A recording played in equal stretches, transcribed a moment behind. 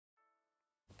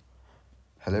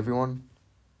Hello everyone,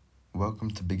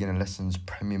 welcome to Beginner Lessons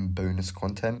Premium Bonus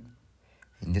content.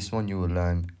 In this one you will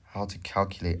learn how to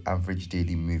calculate average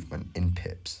daily movement in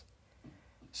pips.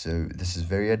 So this is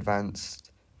very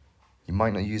advanced. You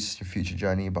might not use this in your future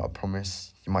journey, but I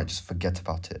promise you might just forget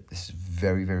about it. This is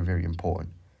very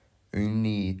important.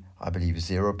 Only, I believe,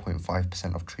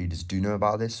 0.5% of traders do know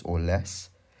about this or less.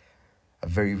 A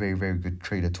very good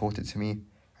trader taught it to me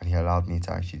and he allowed me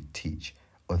to actually teach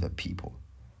other people.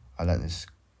 I learned this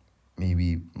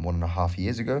maybe 1.5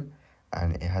 years ago,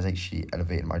 and it has actually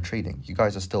elevated my trading. You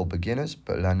guys are still beginners,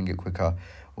 but learning it quicker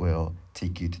will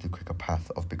take you to the quicker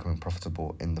path of becoming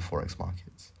profitable in the Forex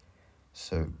markets.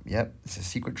 So, yep, this is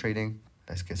secret trading.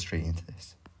 Let's get straight into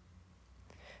this.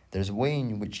 There's a way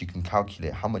in which you can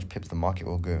calculate how much pips the market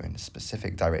will go in a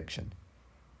specific direction.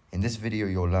 In this video,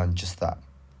 you'll learn just that.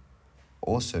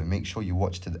 Also, make sure you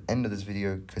watch to the end of this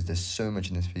video because there's so much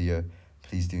in this video.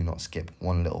 Please do not skip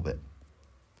one little bit.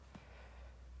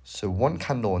 So one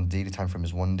candle on daily time frame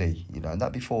is 1 day. You learned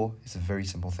that before. It's a very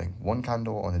simple thing. One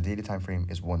candle on a daily time frame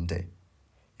is 1 day.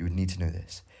 You would need to know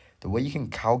this. The way you can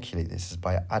calculate this is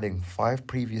by adding 5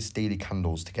 previous daily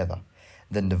candles together,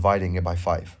 then dividing it by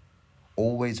 5.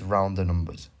 Always round the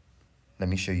numbers. Let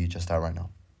me show you just that right now.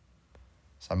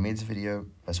 So I made this video.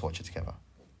 Let's watch it together.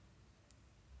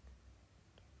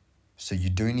 So you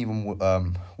don't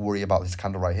even worry about this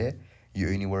candle right here. You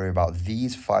only worry about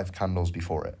these 5 candles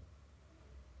before it.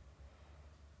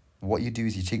 What you do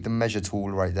is you take the measure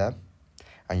tool right there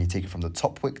and you take it from the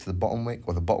top wick to the bottom wick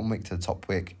or the bottom wick to the top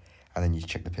wick, and then you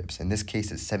check the pips. In this case,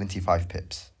 it's 75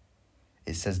 pips.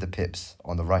 It says the pips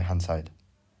on the right hand side.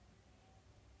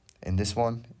 In this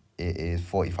one, it is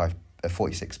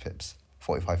 46 pips,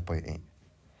 45.8. It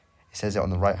says it on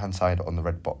the right hand side on the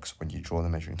red box when you draw the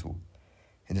measuring tool.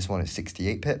 In this one, it's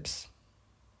 68 pips.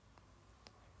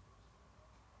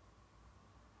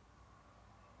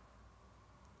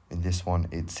 In this one,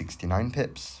 it's 69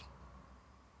 pips.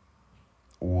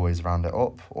 Always round it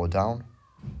up or down.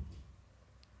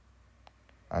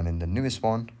 And in the newest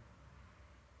one,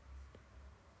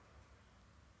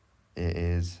 it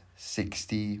is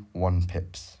 61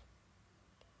 pips.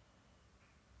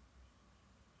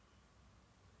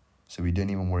 So we don't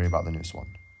even worry about the newest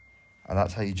one. And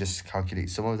that's how you just calculate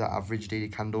some of the average daily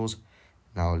candles.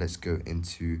 Now let's go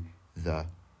into the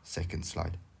second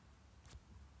slide.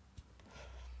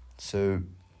 So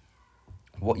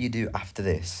what you do after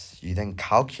this, you then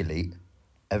calculate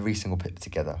every single pip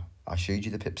together. I showed you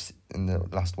the pips in the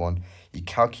last one. You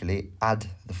calculate, add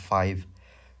the 5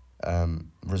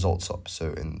 results up.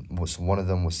 So one of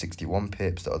them was 61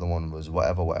 pips, the other one was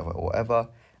whatever,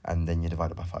 and then you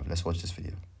divide it by 5. Let's watch this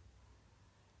video.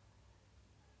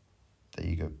 There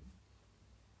you go.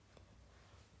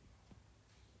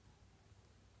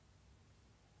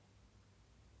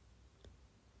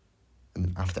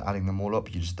 And after adding them all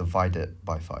up, you just divide it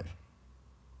by 5.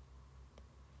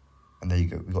 And there you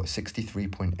go. We got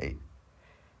 63.8.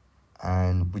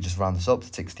 And we just round this up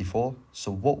to 64.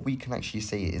 So what we can actually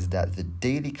say is that the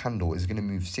daily candle is going to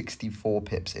move 64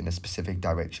 pips in a specific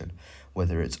direction,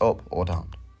 whether it's up or down.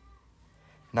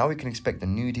 Now we can expect the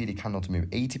new daily candle to move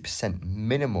 80%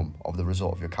 minimum of the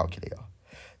result of your calculator.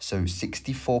 So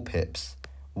 64 pips.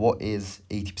 What is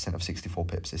 80% of 64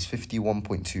 pips? It's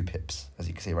 51.2 pips, as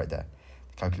you can see right there.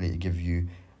 The calculator gives you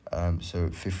so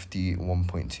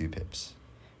 51.2 pips,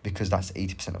 because that's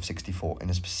 80% of 64 in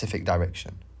a specific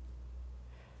direction.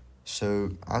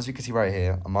 So as you can see right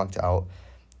here, I marked it out.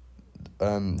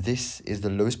 This is the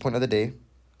lowest point of the day,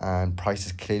 and price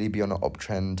has clearly been on an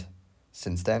uptrend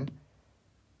since then.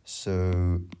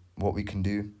 So what we can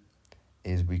do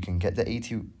is we can get the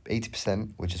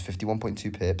 80%, which is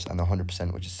 51.2 pips, and the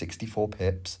 100%, which is 64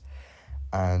 pips.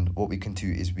 And what we can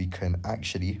do is we can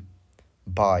actually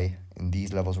buy in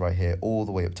these levels right here all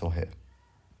the way up till here.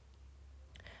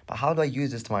 But how do I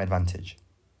use this to my advantage?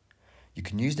 You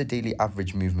can use the daily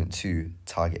average movement to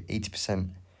target 80%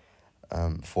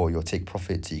 for your take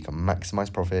profit, so you can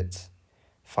maximize profits,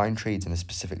 find trades in a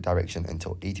specific direction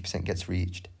until 80% gets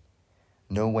reached,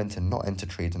 know when to not enter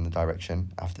trades in the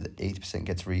direction after the 80%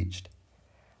 gets reached.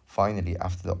 Finally,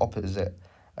 after the opposite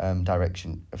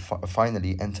direction,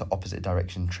 finally enter opposite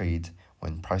direction trades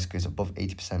when price goes above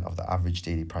 80% of the average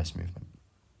daily price movement.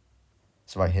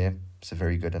 So right here, it's a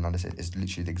very good analysis. It's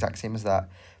literally the exact same as that,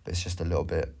 but it's just a little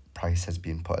bit, price has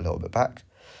been put a little bit back.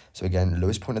 So again,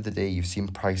 lowest point of the day, you've seen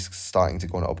price starting to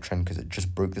go on an uptrend because it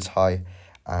just broke this high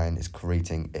and it's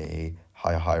creating a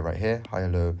higher high right here, higher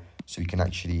low. So we can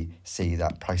actually say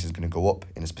that price is going to go up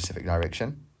in a specific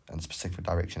direction, and the specific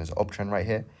direction is an uptrend right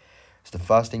here. So the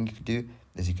first thing you can do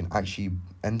is you can actually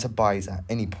enter buys at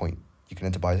any point. You can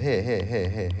enter buys here, here, here,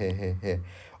 here, here, here, here.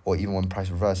 Or even when price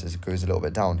reverses, it goes a little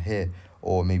bit down here.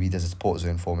 Or maybe there's a support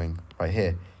zone forming right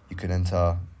here. You can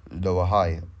enter lower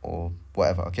high or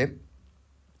whatever, okay?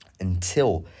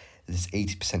 Until this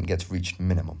 80% gets reached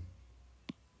minimum.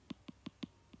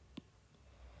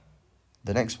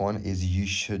 The next one is you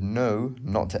should know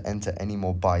not to enter any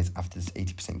more buys after this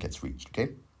 80% gets reached, okay?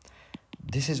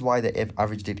 This is why the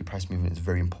average daily price movement is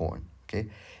very important, okay?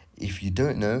 If you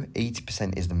don't know,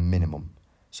 80% is the minimum.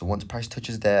 So once price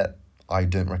touches there, I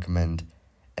don't recommend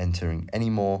entering any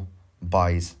more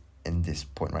buys in this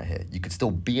point right here. You could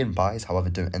still be in buys, however,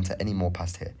 don't enter any more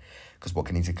past here. Because what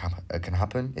can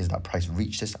happen is that price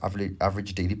reach this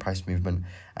average daily price movement,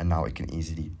 and now it can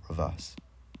easily reverse.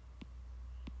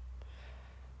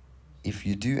 If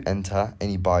you do enter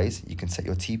any buys, you can set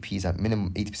your TPs at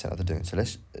minimum 80% of the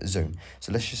zone.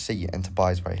 So let's just say you enter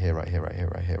buys right here, right here, right here,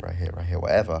 right here, right here, right here,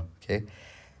 whatever, okay?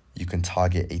 You can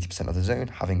target 80% of the zone,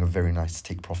 having a very nice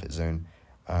take profit zone,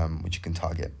 which you can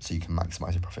target, so you can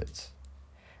maximize your profits.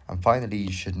 And finally,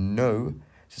 you should know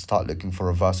to start looking for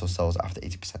reversal sells after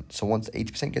 80%. So once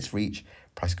 80% gets reached,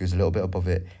 price goes a little bit above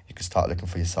it, you can start looking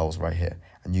for your sells right here.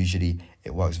 And usually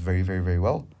it works very, very, very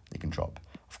well. You can drop.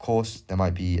 Of course, there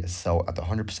might be a sell at the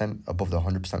 100%, above the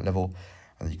 100% level,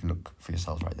 and you can look for your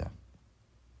sells right there.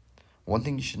 One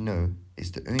thing you should know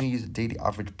is to only use the daily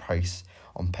average price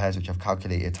on pairs which I've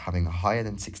calculated having higher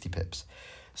than 60 pips.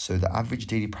 So the average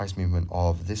daily price movement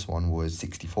of this one was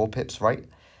 64 pips, right?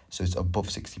 So it's above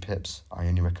 60 pips. I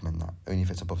only recommend that, only if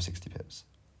it's above 60 pips.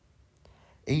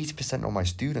 80% of my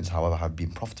students, however, have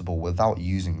been profitable without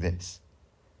using this.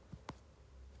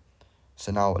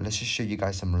 So now let's just show you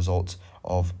guys some results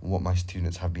of what my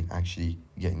students have been actually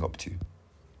getting up to.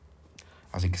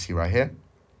 As you can see right here,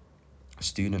 a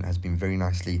student has been very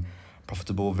nicely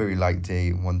profitable, very light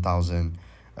day,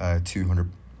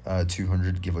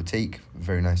 1,200 give or take.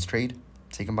 Very nice trade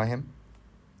taken by him.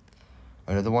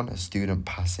 Another one, a student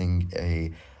passing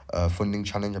a funding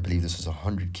challenge. I believe this was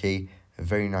 100K.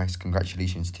 Very nice,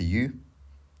 congratulations to you.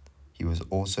 He was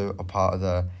also a part of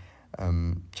the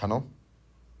channel.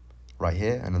 Right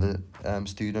here, another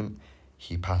student,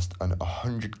 he passed an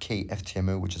 100K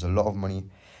FTMO, which is a lot of money.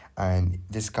 And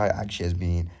this guy actually has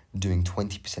been doing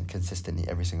 20% consistently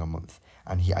every single month.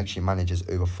 And he actually manages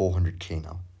over 400K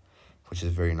now, which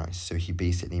is very nice. So he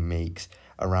basically makes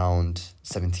around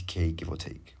 70K, give or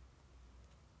take.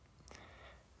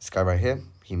 This guy right here,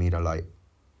 he made a light,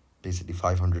 basically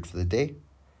 500 for the day.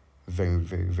 Very,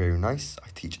 very, very nice. I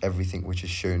teach everything which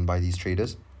is shown by these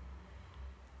traders.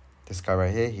 This guy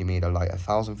right here, he made a light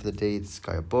 1,000 for the day. This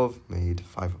guy above made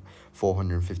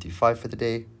 455 for the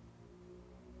day.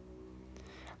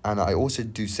 And I also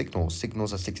do signals.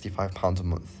 Signals are £65 a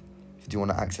month. If you do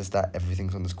want to access that,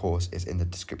 everything on this course is in the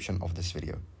description of this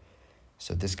video.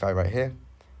 So this guy right here,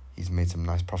 he's made some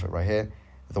nice profit right here.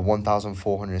 The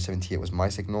 1,478 was my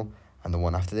signal, and the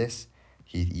one after this,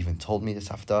 he even told me this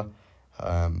after.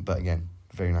 But again,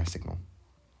 very nice signal.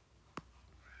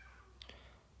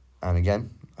 And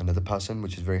again, another person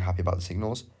which is very happy about the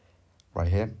signals right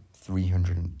here,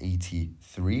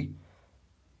 383,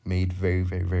 made very,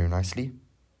 very, very nicely.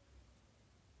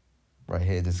 Right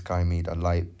here, this guy made a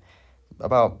light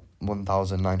about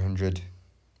 1,900,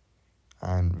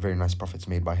 and very nice profits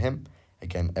made by him.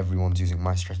 Again, everyone's using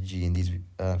my strategy in these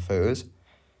photos.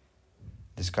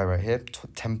 This guy right here,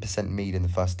 10% made in the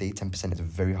first day. 10% is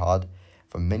very hard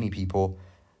for many people.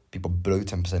 People blow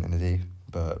 10% in a day.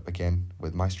 But again,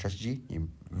 with my strategy, you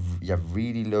have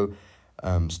really low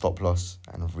stop loss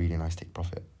and a really nice take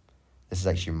profit. This is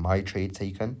actually my trade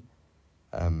taken.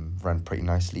 Ran pretty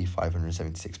nicely,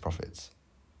 576 profits.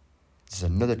 This is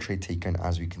another trade taken.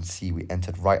 As we can see, we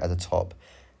entered right at the top.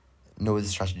 No other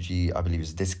strategy, I believe,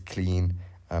 is this clean.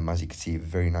 As you can see,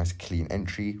 very nice clean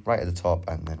entry right at the top,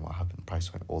 and then what happened?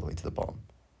 Price went all the way to the bottom.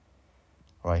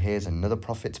 Right, here's another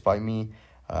profit by me.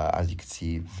 As you can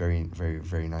see, very, very,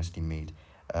 very nicely made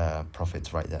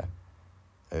profits right there.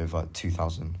 Over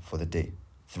 2,000 for the day,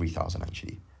 3,000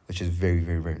 actually, which is very,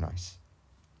 very, very nice.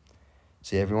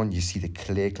 So yeah, everyone, you see the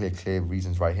clear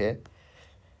reasons right here.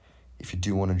 If you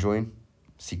do want to join,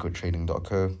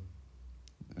 secrettrading.co,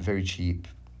 very cheap,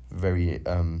 very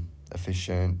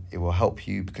efficient. It will help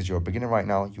you because you're a beginner right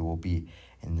now. You will be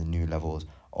in the new levels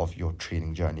of your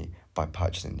trading journey by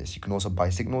purchasing this. You can also buy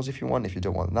signals if you want. If you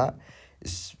don't want that,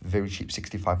 it's very cheap,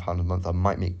 £65 a month. I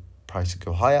might make price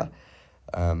go higher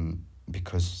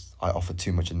because I offer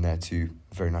too much in there too.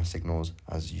 Very nice signals,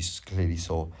 as you clearly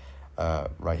saw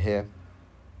right here.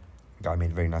 Guy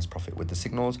made very nice profit with the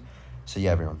signals. So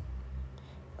yeah, everyone,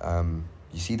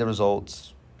 you see the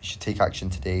results. You should take action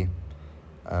today.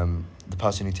 The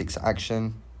person who takes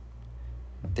action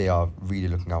they are really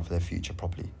looking out for their future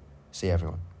properly. See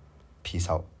everyone. Peace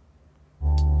out.